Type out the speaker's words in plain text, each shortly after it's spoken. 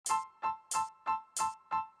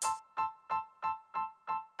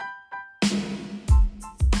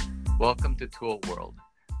Welcome to Tool World.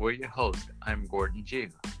 We're your host. I'm Gordon Ju.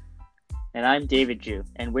 And I'm David Ju,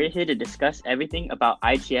 and we're here to discuss everything about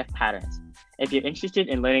IGF patterns. If you're interested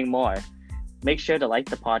in learning more, make sure to like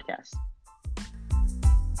the podcast.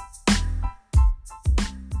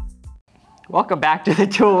 Welcome back to the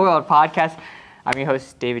Tool World podcast. I'm your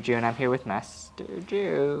host, David Ju, and I'm here with Master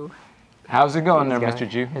Ju. How's it going there, Mr.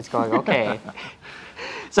 Ju? It's going okay.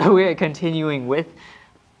 So we're continuing with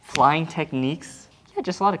flying techniques. Yeah,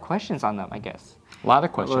 just a lot of questions on them, I guess. A lot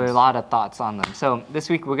of questions. Or a lot of thoughts on them. So this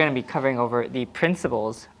week we're going to be covering over the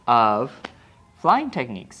principles of flying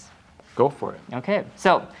techniques. Go for it. Okay,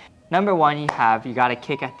 so number one, you got to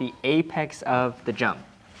kick at the apex of the jump.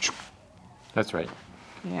 That's right.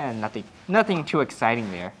 Yeah, nothing too exciting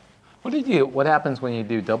there. What happens when you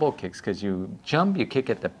do double kicks? Because you jump, you kick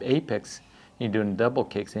at the apex, you're doing double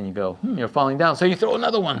kicks, and you go, you're falling down. So you throw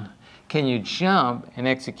another one. Can you jump and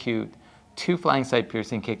execute 2 flying side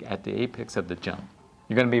piercing kick at the apex of the jump?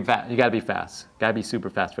 You're gonna be fast. You gotta be fast. Gotta be super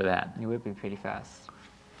fast for that. You would be pretty fast.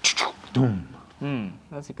 Boom.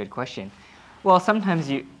 That's a good question. Well, sometimes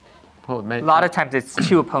a Well, lot of times it's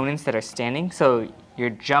 2 opponents that are standing, so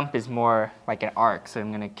your jump is more like an arc. So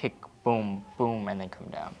I'm gonna kick, boom, boom, and then come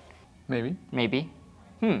down. Maybe.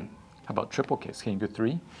 Hmm. How about triple kicks? Can you go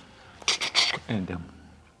 3? And down.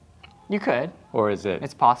 You could. Or is it?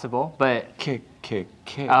 It's possible, but Kick, kick,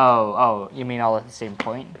 kick. Oh, you mean all at the same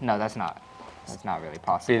point? No, that's not really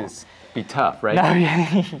possible. It'd be tough, right? No,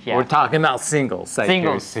 yeah. We're talking about singles.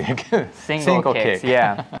 Singles. Single kicks,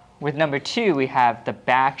 yeah. With number 2, we have the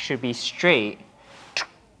back should be straight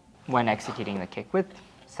when executing the kick, with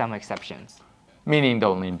some exceptions. Meaning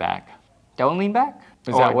don't lean back. Don't lean back?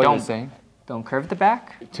 Is that what it's saying? Don't curve the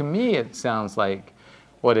back? To me, it sounds like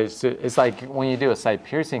it's like when you do a side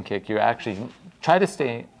piercing kick, you actually try to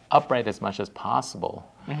stay upright as much as possible,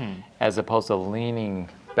 as opposed to leaning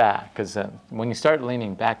back. Because when you start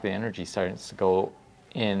leaning back, the energy starts to go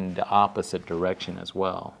in the opposite direction as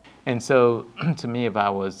well. And so, to me, if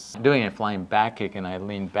I was doing a flying back kick and I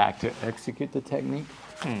leaned back to execute the technique,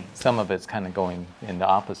 some of it's kind of going in the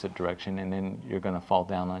opposite direction, and then you're going to fall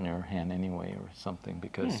down on your hand anyway or something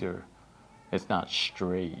because it's not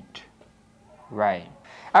straight. Right.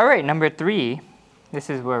 All right, number 3. This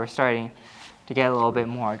is where we're starting to get a little bit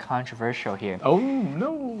more controversial here. Oh,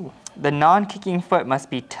 no. The non-kicking foot must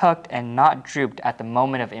be tucked and not drooped at the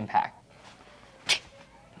moment of impact.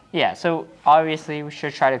 Yeah, so obviously we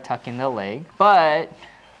should try to tuck in the leg, but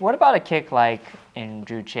what about a kick like in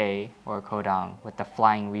Juche or Kodang with the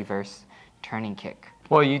flying reverse turning kick?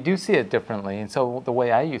 Well, you do see it differently, and so the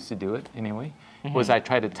way I used to do it, anyway, was I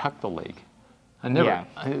tried to tuck the leg.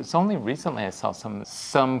 It's only recently I saw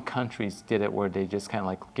some countries did it where they just kind of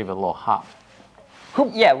like give it a little hop.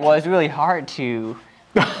 Yeah, well, it's really hard to...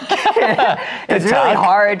 it's really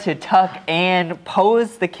hard to tuck and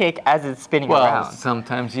pose the kick as it's spinning around. Well,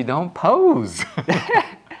 sometimes you don't pose.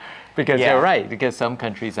 Because you're right, because some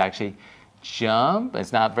countries actually jump,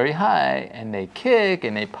 it's not very high, and they kick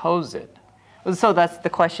and they pose it. So that's the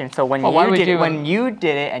question. So when you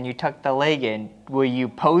did it and you tucked the leg in, were you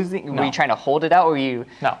posing? No. Were you trying to hold it out, or you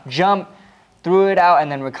No. jump, threw it out,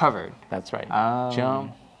 and then recovered? That's right.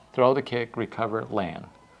 Jump, throw the kick, recover, land.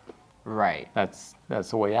 Right. That's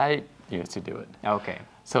the way I used to do it. Okay.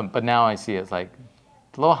 So, but now I see it's like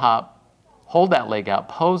little hop, hold that leg out,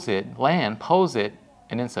 pose it, land, pose it,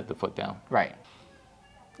 and then set the foot down. Right.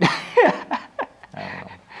 I don't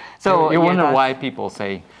know. So you wonder why people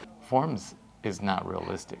say forms is not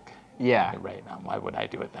realistic. Yeah. Right now, why would I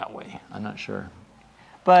do it that way? I'm not sure.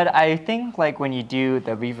 But I think like when you do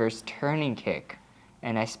the reverse turning kick,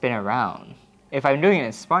 and I spin around, if I'm doing it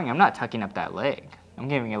in sparring, I'm not tucking up that leg. I'm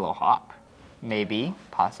giving it a little hop. Maybe,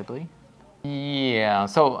 possibly. Yeah.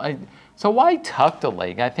 So why tuck the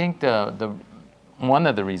leg? I think the one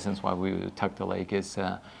of the reasons why we would tuck the leg is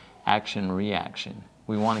action reaction.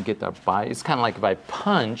 We want to get the body. It's kind of like if I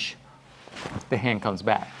punch, the hand comes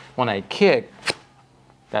back. When I kick,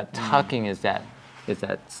 that tucking is that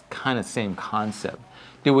kind of same concept.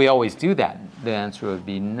 Do we always do that? The answer would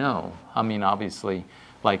be no. I mean, obviously,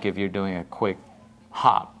 like if you're doing a quick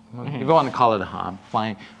hop, if you want to call it a hop,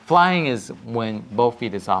 flying is when both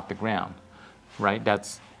feet is off the ground, right?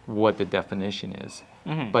 That's what the definition is.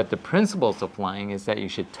 But the principles of flying is that you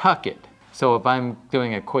should tuck it. So if I'm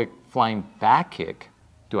doing a quick flying back kick,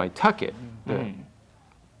 do I tuck it?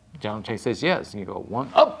 John Chase says yes. And you go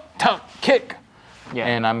 1, up, tuck, kick. Yeah.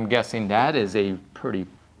 And I'm guessing that is a pretty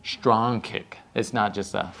strong kick. It's not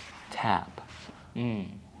just a tap.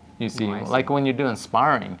 You see, like when you're doing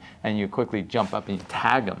sparring and you quickly jump up and you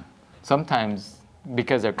tag them, sometimes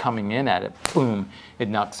because they're coming in at it, boom, it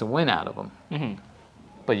knocks the wind out of them.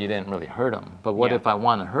 but you didn't really hurt them. But what Yeah. if I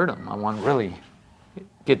want to hurt them? I want to really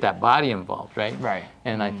get that body involved, right? Right.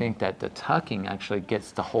 And I think that the tucking actually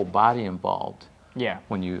gets the whole body involved Yeah.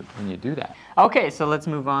 when you do that. Okay, so let's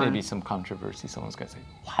move on. Maybe some controversy. Someone's gonna say,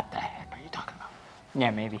 "What the heck are you talking about?"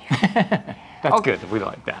 Yeah, maybe. That's Okay. good. We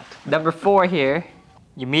like that. Number 4 here.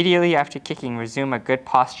 Immediately after kicking, resume a good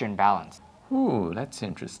posture and balance. Ooh, that's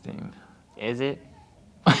interesting. Is it?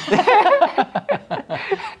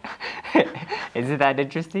 Is it that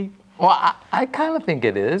interesting? Well, I kind of think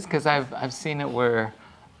it is because I've seen it where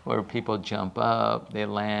people jump up, they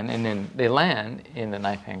land, and then they land in the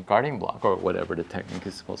knife hand guarding block or whatever the technique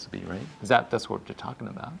is supposed to be, right? That's what you're talking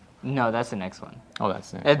about? No, that's the next one. Oh,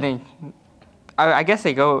 that's it. And then I guess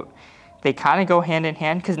they kind of go hand in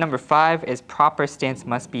hand because number 5 is proper stance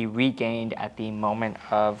must be regained at the moment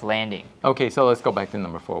of landing. Okay, so let's go back to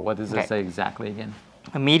number 4. What does it Okay. say exactly again?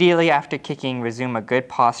 Immediately after kicking, resume a good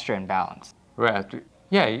posture and balance. Right after.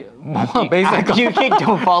 Yeah, well, basically. You kick,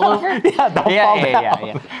 don't fall over? Yeah, don't fall Yeah,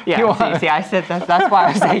 down. yeah. You want- See, I said that's why I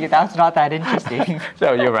was saying that's not that interesting.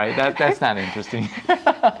 So you're right. That's not interesting.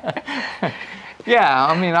 Yeah,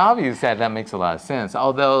 I mean, obviously that makes a lot of sense.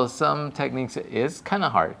 Although some techniques it is kind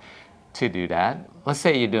of hard to do that. Let's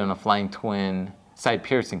say you're doing a flying twin side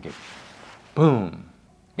piercing kick. Boom.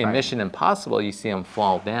 In Right. Mission Impossible, you see them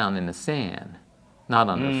fall down in the sand, not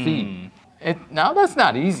on their feet. Now that's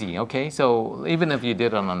not easy. Okay, so even if you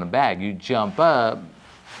did it on the bag, you jump up,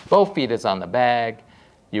 both feet is on the bag,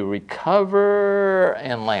 you recover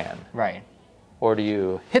and land. Right. Or do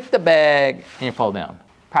you hit the bag and you fall down?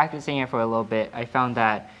 Practicing it for a little bit, I found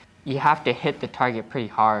that you have to hit the target pretty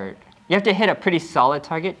hard. You have to hit a pretty solid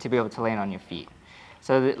target to be able to land on your feet.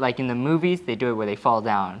 So like in the movies, they do it where they fall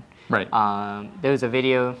down. Right. There was a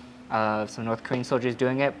video of some North Korean soldiers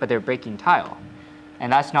doing it, but they're breaking tile.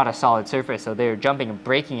 And that's not a solid surface, so they're jumping and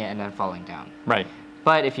breaking it and then falling down. Right.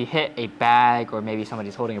 But if you hit a bag or maybe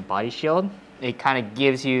somebody's holding a body shield, it kind of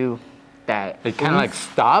gives you that. It kind of like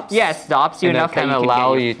stops. Yeah, it stops you and enough it that kind you of can get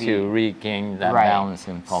allow your you feet. to regain that Right. balance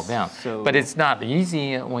and fall down. So- But it's not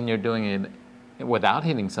easy when you're doing it without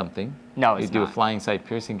hitting something. No, you it's do a not. flying side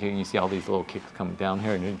piercing kick and you see all these little kicks coming down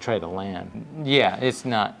here and you try to land. Yeah, it's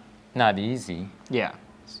not easy. Yeah,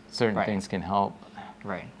 Certain Right. things can help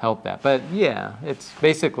right. that. But yeah, it's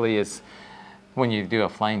basically when you do a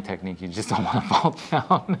flying technique, you just don't want to fall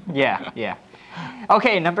down. Yeah, yeah.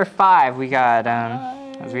 Okay, number 5, we got,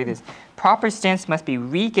 let's read this. Proper stance must be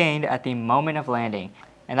regained at the moment of landing.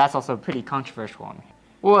 And that's also a pretty controversial one.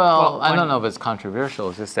 Well, I when- don't know if it's controversial.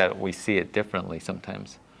 It's just that we see it differently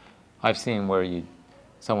sometimes. I've seen where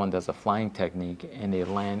someone does a flying technique and they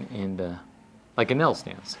land in like an L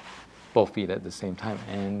stance, both feet at the same time,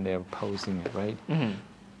 and they're posing it, right? Mm-hmm.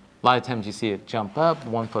 A lot of times you see it jump up,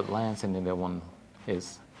 one foot lands, and then the one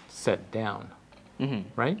is set down,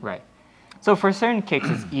 right? Right. So for certain kicks,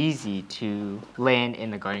 it's easy to land in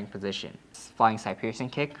the guarding position. Flying side piercing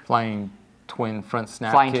kick, Flying twin front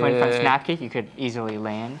snap flying kick, twin front snap kick, you could easily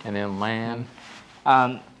land. and then land.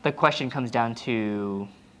 The question comes down to,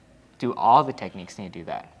 do all the techniques need to do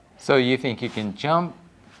that? So you think you can jump,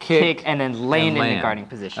 Kick and then land in the land. guarding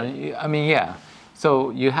position. I mean, yeah. So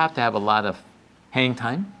you have to have a lot of hang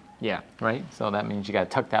time, Yeah. right? So that means you got to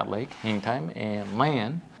tuck that leg, hang time, and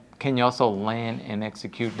land. Can you also land and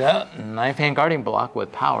execute that knife hand guarding block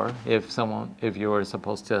with power if you're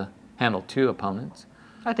supposed to handle 2 opponents?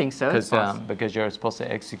 I think so. It's possible. Because you're supposed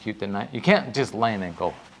to execute the knife. You can't just land and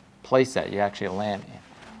go place that. You actually land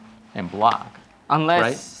and block.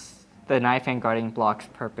 Unless the knife and guarding block's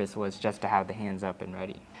purpose was just to have the hands up and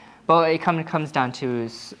ready. But it comes down to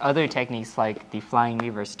other techniques like the flying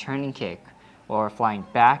reverse turning kick or flying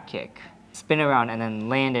back kick. Spin around and then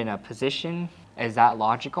land in a position. Is that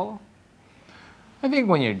logical? I think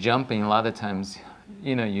when you're jumping, a lot of times,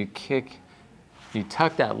 you kick, you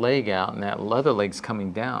tuck that leg out and that other leg's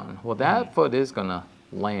coming down. Well, that foot is going to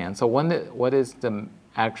land. So what is the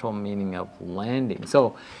actual meaning of landing?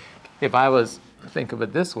 So think of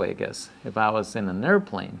it this way, I guess. If I was in an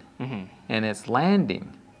airplane and it's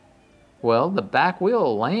landing, well, the back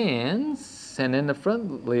wheel lands and then the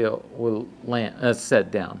front wheel will land,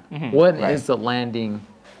 set down. What Right. is the landing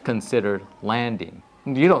considered landing?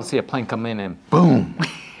 You don't see a plane come in and boom,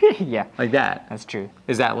 Yeah, like that. that's true.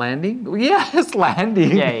 Is that landing? Yeah, it's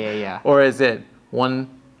landing. Yeah. Or is it one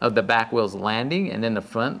of the back wheels landing and then the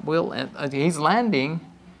front wheel? He's landing,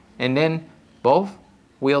 and then both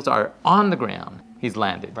wheels are on the ground. He's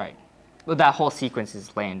landed. Right. Well, that whole sequence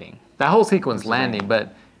is landing. That whole sequence landing,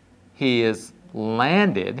 but he is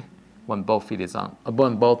landed when both wheels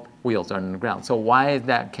are on the ground. So why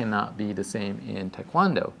that cannot be the same in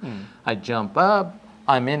Taekwondo? I jump up,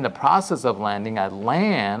 I'm in the process of landing, I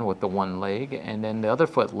land with the one leg, and then the other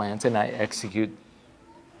foot lands, and I execute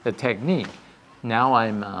the technique. Now I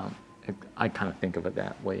kind of think of it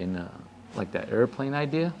that way in like that airplane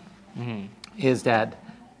idea, is that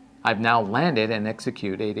I've now landed and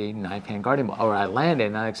executed a knife hand guarding ball, or I landed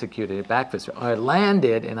and I executed a back fist, or I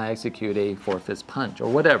landed and I execute a four-fist punch,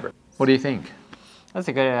 or whatever. What do you think? That's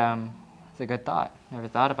a good thought. Never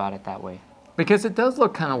thought about it that way. Because it does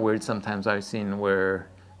look kind of weird sometimes. I've seen where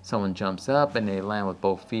someone jumps up and they land with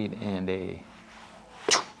both feet and they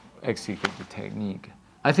execute the technique.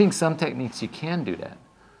 I think some techniques you can do that.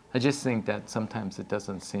 I just think that sometimes it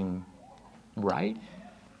doesn't seem right.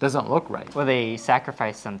 Doesn't look right. Well, they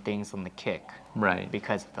sacrifice some things on the kick. Right.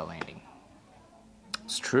 Because of the landing.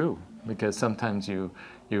 It's true, because sometimes you've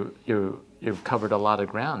covered a lot of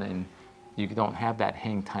ground and you don't have that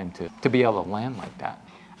hang time to be able to land like that.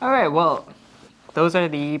 All right, well, those are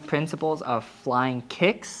the principles of flying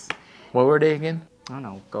kicks. What were they again? I don't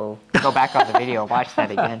know, go back on the video, watch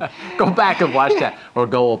that again. Go back and watch that, or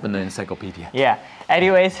go open the encyclopedia. Yeah,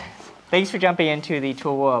 anyways, thanks for jumping into the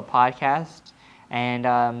Tool World podcast. And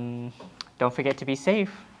don't forget to be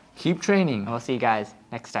safe. Keep training. And we'll see you guys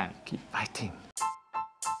next time. Keep fighting.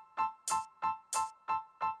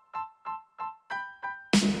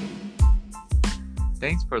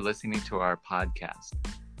 Thanks for listening to our podcast.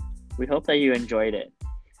 We hope that you enjoyed it.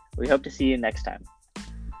 We hope to see you next time.